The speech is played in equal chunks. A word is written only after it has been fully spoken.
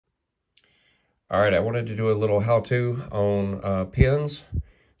All right, I wanted to do a little how-to on pins.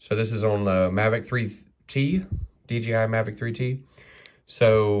 So this is on the Mavic 3T, DJI Mavic 3T.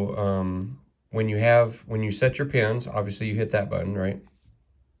 So when you set your pins, obviously you hit that button, right?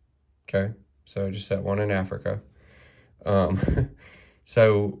 Okay, so I just set one in Africa.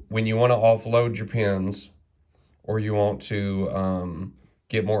 So when you want to offload your pins, or you want to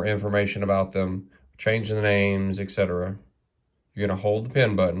get more information about them, change the names, etc., you're going to hold the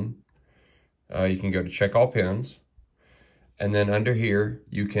pin button. You can go to check all pins, and then under here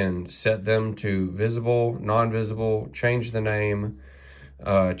you can set them to visible, non-visible, change the name,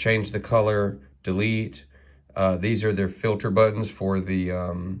 change the color, delete. These are their filter buttons for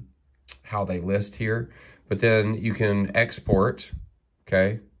the how they list here. But then you can export,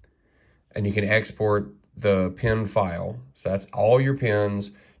 okay, and you can export the pin file. So that's all your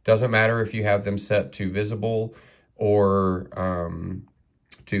pins. Doesn't matter if you have them set to visible or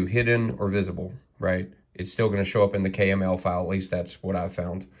to hidden or visible, right? It's still going to show up in the KML file. At least that's what I've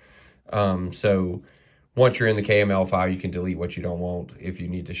found. So once you're in the KML file, you can delete what you don't want if you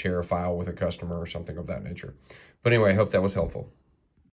need to share a file with a customer or something of that nature. But anyway, I hope that was helpful.